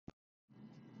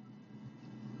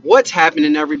What's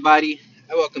happening, everybody?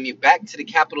 I welcome you back to the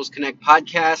Capitals Connect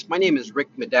podcast. My name is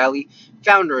Rick Medali,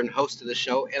 founder and host of the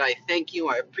show, and I thank you.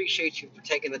 I appreciate you for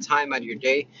taking the time out of your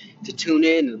day to tune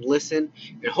in and listen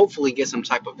and hopefully get some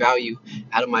type of value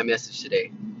out of my message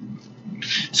today.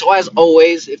 So as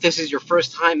always, if this is your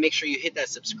first time, make sure you hit that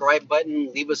subscribe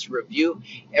button, leave us a review.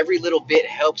 Every little bit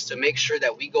helps to make sure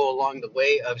that we go along the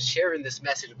way of sharing this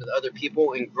message with other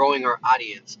people and growing our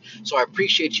audience. So I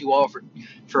appreciate you all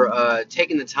for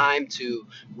taking the time to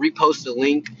repost the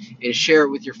link and share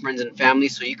it with your friends and family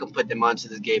so you can put them onto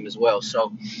this game as well.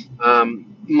 So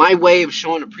my way of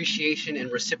showing appreciation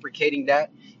and reciprocating that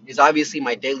is obviously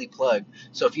my daily plug.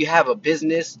 So if you have a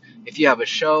business, if you have a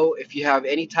show, if you have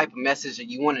any type of message that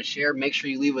you want to share, make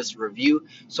sure you leave us a review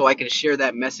so I can share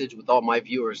that message with all my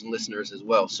viewers and listeners as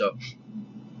well. So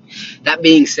that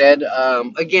being said,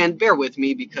 again, bear with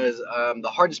me because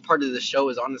the hardest part of the show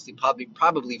is honestly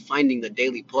probably finding the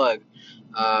daily plug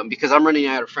because I'm running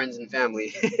out of friends and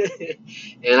family.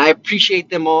 And I appreciate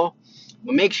them all.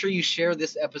 But make sure you share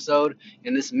this episode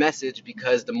and this message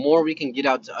because the more we can get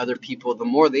out to other people, the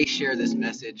more they share this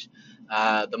message,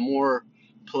 the more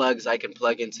plugs I can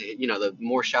plug into, the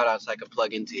more shout outs I can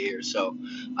plug into here. So,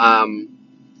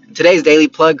 today's daily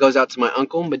plug goes out to my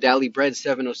uncle, Medali Bread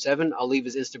 707. I'll leave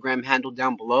his Instagram handle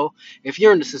down below. If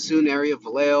you're in the Sassoon area,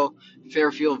 Vallejo,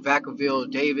 Fairfield, Vacaville,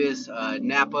 Davis,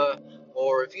 Napa,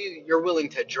 or if you're willing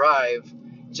to drive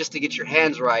just to get your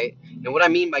hands right, and what I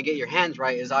mean by get your hands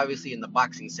right is obviously in the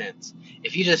boxing sense.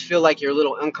 If you just feel like you're a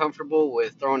little uncomfortable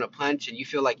with throwing a punch and you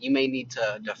feel like you may need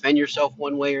to defend yourself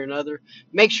one way or another,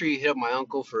 make sure you hit up my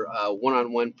uncle for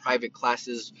one-on-one private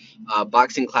classes,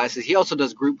 boxing classes. He also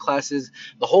does group classes.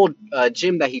 The whole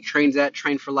gym that he trains at,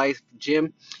 Train for Life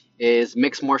gym, is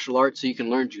mixed martial arts. So you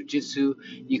can learn jujitsu,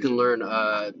 you can learn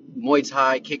Muay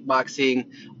Thai,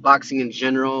 kickboxing, boxing in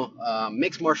general,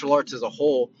 mixed martial arts as a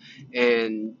whole,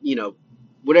 and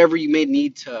whatever you may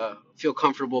need to feel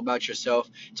comfortable about yourself.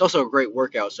 It's also a great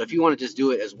workout. So if you want to just do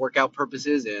it as workout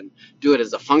purposes and do it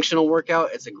as a functional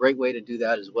workout, it's a great way to do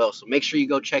that as well. So make sure you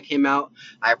go check him out.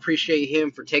 I appreciate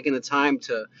him for taking the time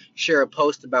to share a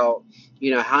post about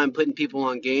how I'm putting people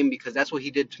on game because that's what he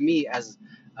did to me as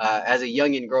a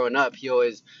youngin growing up. He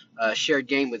always shared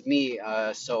game with me,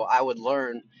 so I would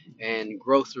learn and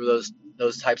grow through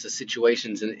those types of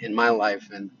situations in my life,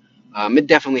 and it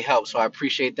definitely helps. So I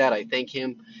appreciate that. I thank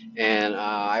him, and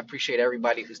I appreciate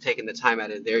everybody who's taken the time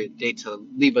out of their day to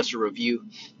leave us a review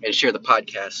and share the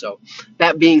podcast. So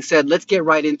that being said, let's get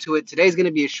right into it. Today's going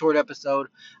to be a short episode.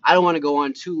 I don't want to go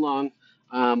on too long,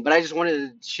 but I just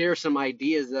wanted to share some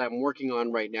ideas that I'm working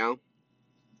on right now.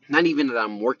 Not even that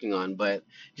I'm working on, but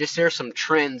just share some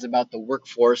trends about the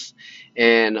workforce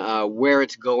and where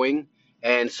it's going,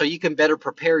 and so you can better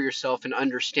prepare yourself and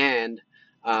understand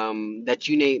that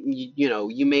you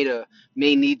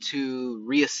may need to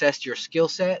reassess your skill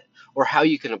set or how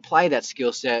you can apply that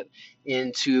skill set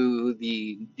into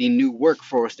the new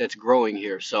workforce that's growing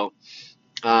here. So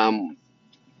um,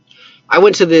 I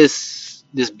went to this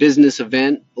business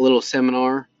event, a little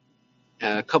seminar,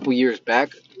 a couple years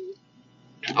back.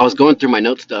 I was going through my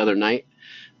notes the other night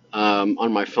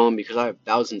on my phone because I have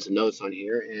thousands of notes on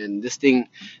here, and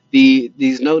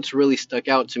these notes really stuck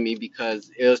out to me because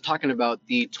it was talking about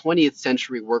the 20th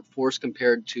century workforce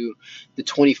compared to the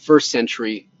 21st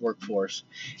century workforce.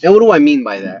 And what do I mean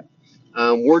by that?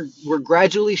 We're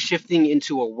gradually shifting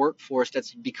into a workforce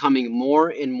that's becoming more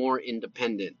and more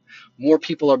independent. More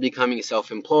people are becoming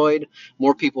self-employed.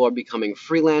 More people are becoming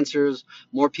freelancers.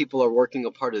 More people are working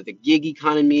a part of the gig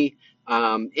economy,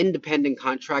 independent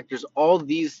contractors, all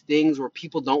these things where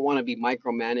people don't want to be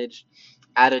micromanaged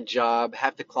at a job,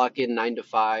 have to clock in 9 to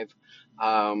 5,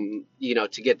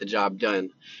 to get the job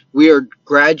done. We are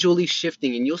gradually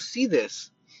shifting, and you'll see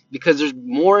this because there's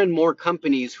more and more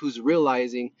companies who's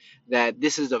realizing that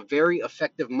this is a very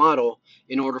effective model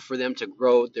in order for them to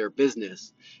grow their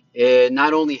business. It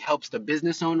not only helps the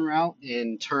business owner out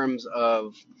in terms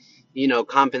of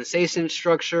compensation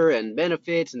structure and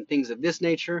benefits and things of this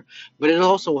nature, but it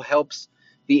also helps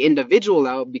the individual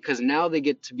out because now they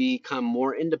get to become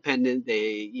more independent.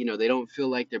 They don't feel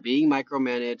like they're being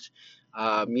micromanaged.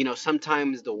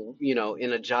 Sometimes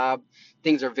in a job,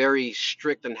 things are very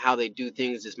strict on how they do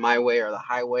things. It's my way or the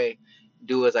highway.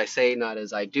 Do as I say, not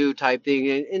as I do type thing.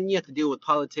 And you have to deal with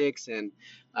politics and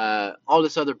all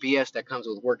this other BS that comes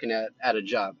with working at a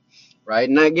job, right?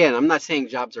 And again, I'm not saying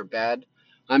jobs are bad.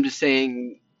 I'm just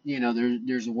saying,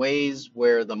 there's ways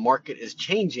where the market is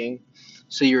changing,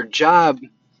 so your job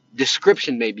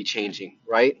description may be changing,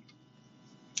 right?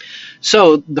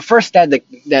 So the first stat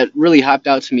that really hopped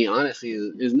out to me, honestly,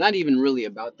 is not even really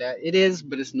about that. It is,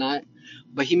 but it's not.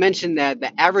 But he mentioned that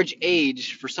the average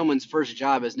age for someone's first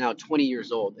job is now 20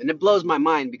 years old. And it blows my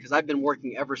mind because I've been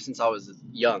working ever since I was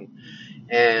young.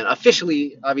 And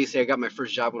officially, obviously, I got my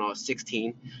first job when I was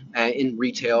 16 in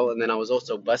retail, and then I was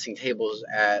also bussing tables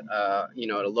at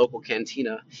at a local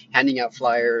cantina, handing out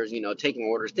flyers, taking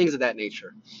orders, things of that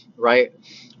nature, right?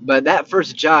 But that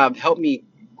first job helped me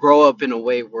grow up in a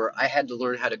way where I had to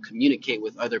learn how to communicate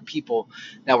with other people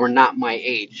that were not my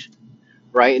age,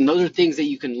 right? And those are things that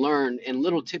you can learn, and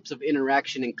little tips of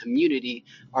interaction and community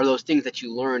are those things that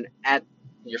you learn at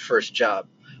your first job,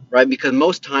 right? Because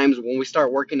most times when we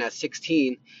start working at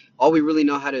 16, all we really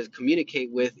know how to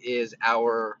communicate with is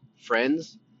our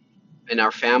friends and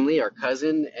our family, our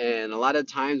cousin, and a lot of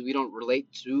times we don't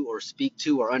relate to or speak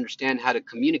to or understand how to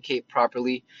communicate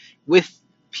properly with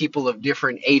people of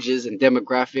different ages and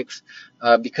demographics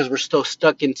because we're still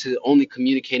stuck into only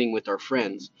communicating with our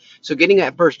friends. So getting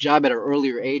that first job at an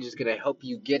earlier age is going to help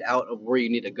you get out of where you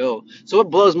need to go. So it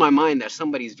blows my mind that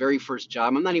somebody's very first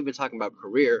job, I'm not even talking about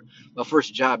career, but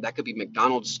first job, that could be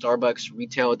McDonald's, Starbucks,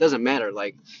 retail, it doesn't matter.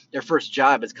 Like their first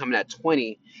job is coming at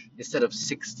 20 instead of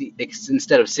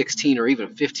 16 or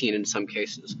even 15 in some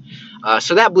cases.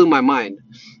 So that blew my mind,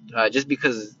 just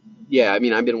because, yeah, I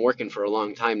mean, I've been working for a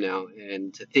long time now,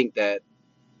 and to think that,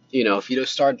 if you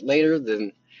just start later,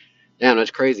 then damn,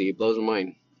 that's crazy. It blows my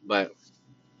mind. But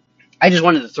I just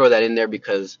wanted to throw that in there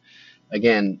because,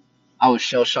 again, I was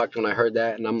shell shocked when I heard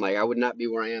that, and I'm like, I would not be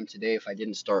where I am today if I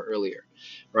didn't start earlier,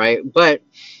 right? But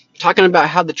talking about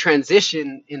how the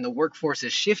transition in the workforce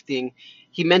is shifting,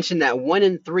 he mentioned that 1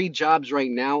 in 3 jobs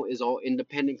right now is all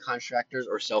independent contractors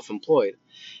or self-employed.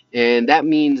 And that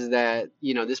means that,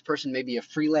 this person may be a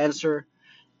freelancer,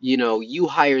 you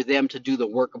hire them to do the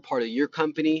work a part of your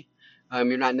company.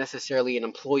 You're not necessarily an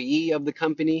employee of the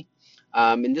company.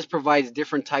 And this provides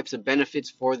different types of benefits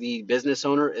for the business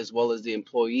owner as well as the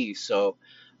employee. So,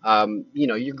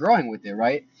 you're growing with it,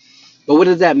 right? But what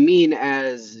does that mean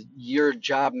as your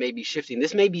job may be shifting?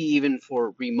 This may be even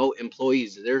for remote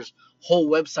employees. There's whole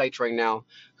websites right now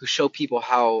who show people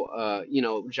how,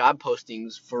 job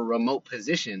postings for remote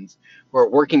positions or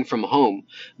working from home.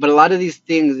 But a lot of these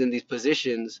things in these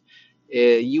positions,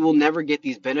 you will never get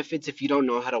these benefits if you don't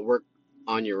know how to work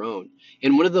on your own.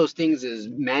 And one of those things is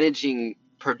managing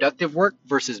productive work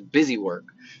versus busy work.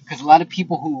 Because a lot of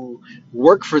people who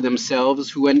work for themselves,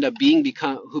 who end up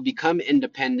who become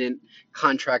independent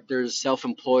contractors,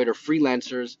 self-employed, or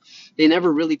freelancers, they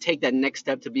never really take that next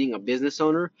step to being a business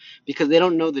owner because they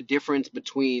don't know the difference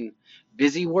between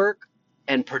busy work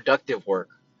and productive work.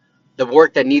 The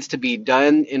work that needs to be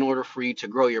done in order for you to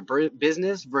grow your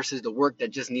business versus the work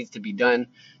that just needs to be done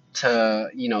to,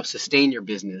 sustain your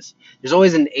business. There's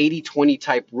always an 80-20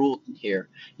 type rule here.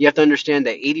 You have to understand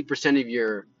that 80% of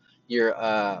your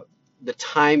the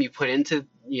time you put into,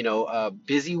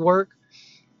 busy work,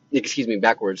 excuse me,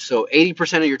 backwards. So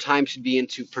 80% of your time should be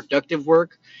into productive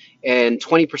work, and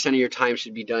 20% of your time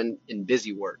should be done in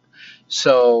busy work.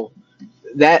 So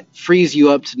that frees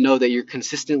you up to know that you're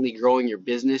consistently growing your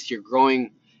business. You're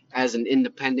growing as an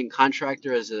independent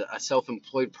contractor, as a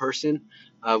self-employed person,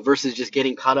 versus just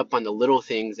getting caught up on the little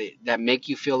things that make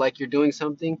you feel like you're doing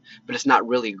something, but it's not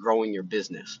really growing your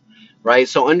business, right?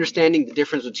 So understanding the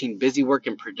difference between busy work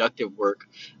and productive work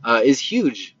is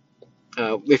huge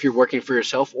if you're working for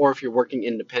yourself or if you're working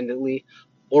independently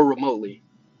or remotely.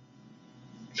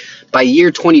 By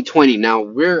year 2020, now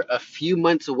we're a few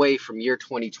months away from year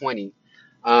 2020.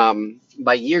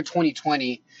 By year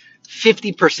 2020,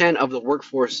 50% of the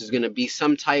workforce is going to be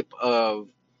some type of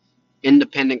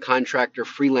independent contractor,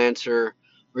 freelancer,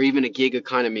 or even a gig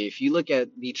economy. If you look at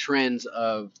the trends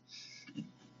of,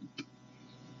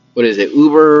 what is it,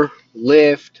 Uber,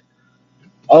 Lyft,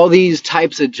 all these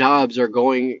types of jobs are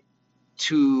going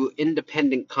to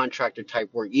independent contractor type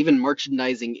work, even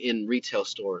merchandising in retail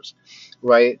stores,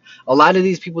 right? A lot of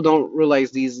these people don't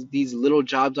realize these little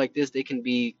jobs like this, they can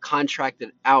be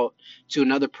contracted out to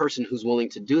another person who's willing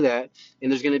to do that,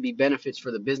 and there's going to be benefits for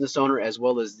the business owner as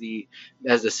well as the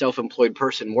self-employed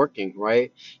person working,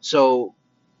 right? So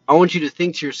I want you to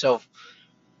think to yourself,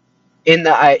 in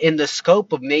the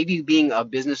scope of maybe being a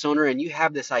business owner, and you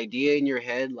have this idea in your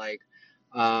head like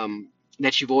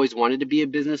that you've always wanted to be a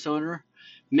business owner,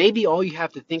 maybe all you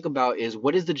have to think about is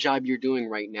what is the job you're doing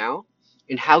right now,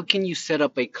 and how can you set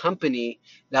up a company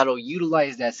that'll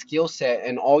utilize that skill set,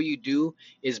 and all you do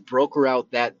is broker out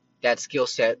that skill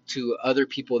set to other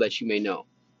people that you may know,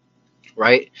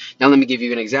 right? Now let me give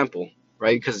you an example,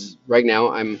 right? Because right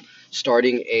now I'm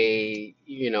starting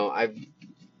I've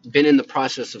been in the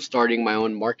process of starting my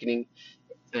own marketing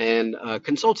and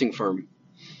consulting firm,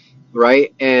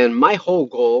 right? And my whole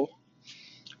goal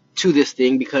to this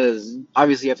thing, because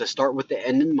obviously you have to start with the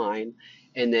end in mind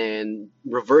and then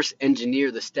reverse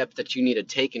engineer the steps that you need to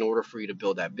take in order for you to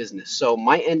build that business. So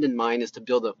my end in mind is to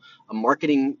build a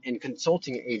marketing and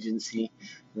consulting agency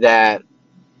that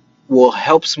will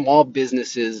help small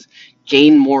businesses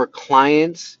gain more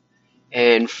clients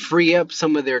and free up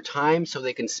some of their time so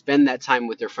they can spend that time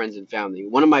with their friends and family.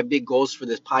 One of my big goals for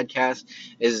this podcast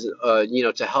is,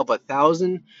 to help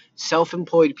 1,000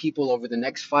 self-employed people over the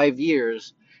next 5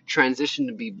 years transition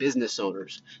to be business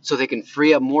owners so they can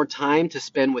free up more time to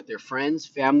spend with their friends,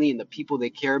 family, and the people they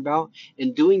care about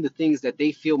and doing the things that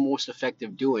they feel most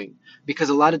effective doing. Because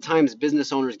a lot of times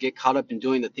business owners get caught up in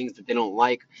doing the things that they don't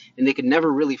like and they can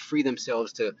never really free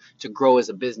themselves to grow as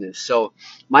a business. So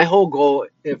my whole goal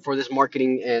for this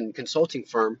marketing and consulting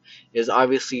firm is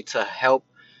obviously to help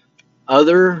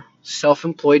other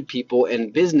self-employed people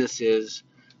and businesses,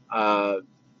 uh,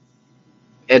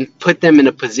 and put them in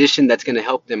a position that's going to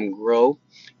help them grow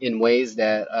in ways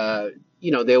that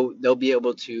they'll be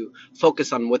able to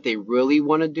focus on what they really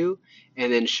want to do,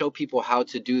 and then show people how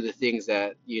to do the things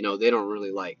that they don't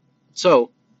really like.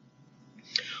 So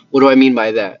what do I mean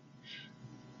by that?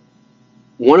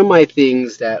 One of my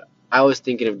things that I was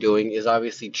thinking of doing is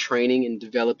obviously training and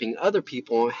developing other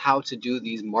people on how to do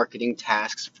these marketing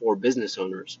tasks for business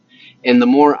owners. And the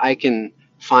more I can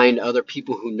find other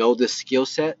people who know this skill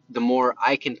set, the more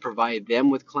I can provide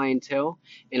them with clientele,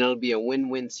 and it'll be a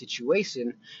win-win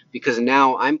situation because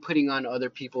now I'm putting on other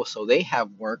people so they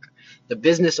have work. The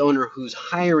business owner who's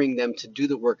hiring them to do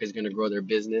the work is going to grow their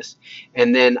business,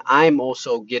 and then I'm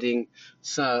also getting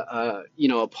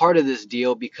a part of this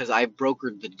deal because I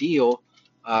brokered the deal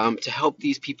to help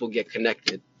these people get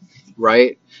connected,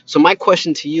 right? So my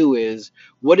question to you is,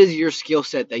 what is your skill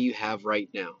set that you have right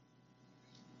now,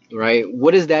 right?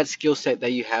 What is that skill set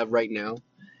that you have right now?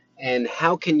 And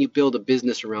how can you build a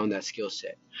business around that skill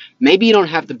set? Maybe you don't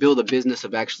have to build a business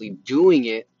of actually doing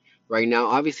it right now.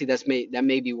 Obviously, that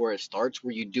may be where it starts,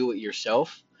 where you do it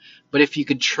yourself. But if you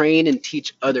could train and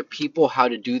teach other people how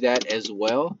to do that as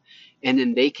well, and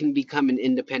then they can become an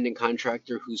independent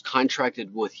contractor who's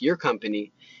contracted with your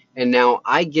company, and now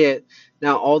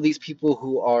all these people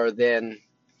who are then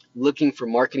looking for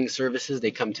marketing services,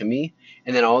 they come to me,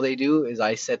 and then all they do is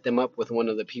I set them up with one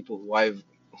of the people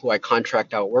who I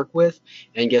contract out work with,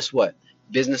 and guess what?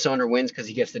 Business owner wins because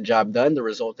he gets the job done, the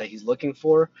result that he's looking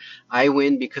for. I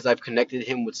win because I've connected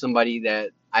him with somebody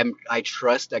that I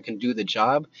trust that can do the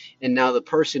job, and now the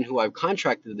person who I've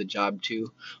contracted the job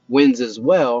to wins as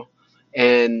well.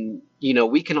 And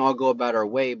we can all go about our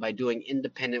way by doing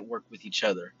independent work with each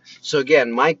other. So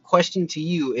again, my question to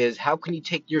you is, how can you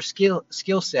take your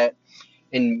skill set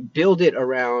and build it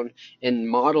around and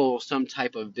model some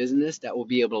type of business that will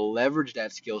be able to leverage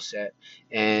that skill set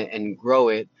and grow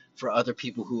it for other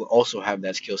people who also have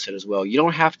that skill set as well. You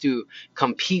don't have to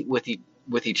compete with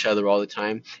each other all the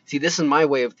time. See, this is my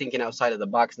way of thinking outside of the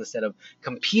box. Instead of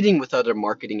competing with other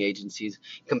marketing agencies,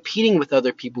 competing with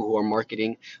other people who are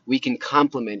marketing, we can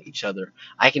complement each other.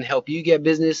 I can help you get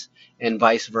business and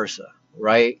vice versa,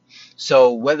 right?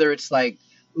 So whether it's like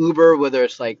Uber, whether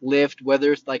it's like Lyft,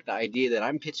 whether it's like the idea that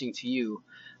I'm pitching to you,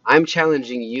 I'm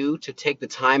challenging you to take the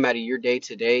time out of your day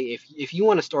today. If you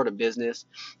want to start a business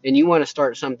and you want to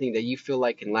start something that you feel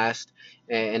like can last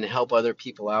and help other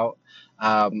people out,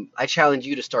 I challenge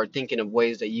you to start thinking of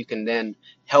ways that you can then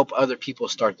help other people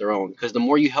start their own. Because the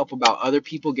more you help about other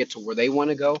people get to where they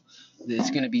want to go, it's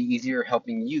going to be easier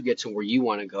helping you get to where you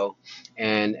want to go,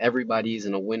 and everybody's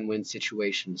in a win-win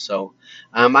situation. So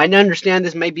I understand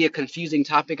this may be a confusing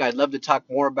topic. I'd love to talk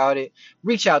more about it.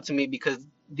 Reach out to me because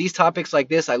these topics like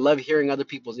this, I love hearing other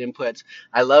people's inputs.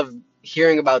 I love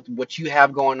hearing about what you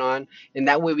have going on, and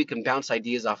that way we can bounce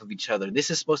ideas off of each other. This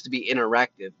is supposed to be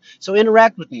interactive. So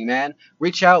interact with me, man.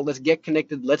 Reach out. Let's get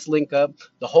connected. Let's link up.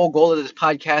 The whole goal of this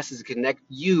podcast is to connect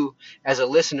you as a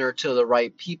listener to the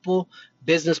right people,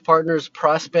 business partners,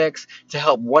 prospects to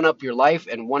help one up your life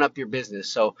and one up your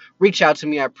business. So reach out to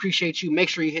me. I appreciate you. Make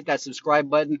sure you hit that subscribe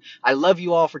button. I love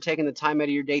you all for taking the time out of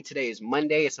your day. Today is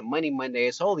Monday. It's a Money Monday.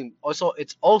 It's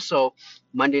also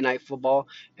Monday Night Football,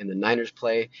 and the Niners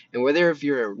play. And whether if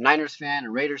you're a Niners fan,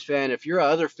 a Raiders fan, if you're a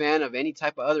other fan of any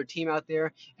type of other team out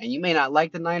there, and you may not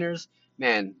like the Niners,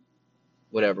 man,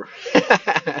 whatever.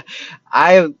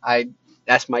 I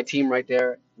that's my team right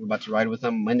there. We're about to ride with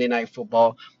them. Monday Night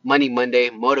Football, Money Monday,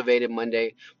 Motivated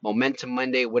Monday, Momentum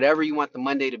Monday, whatever you want the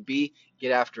Monday to be,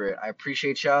 get after it. I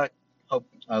appreciate y'all. Hope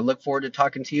look forward to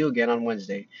talking to you again on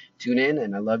Wednesday. Tune in,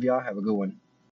 and I love y'all. Have a good one.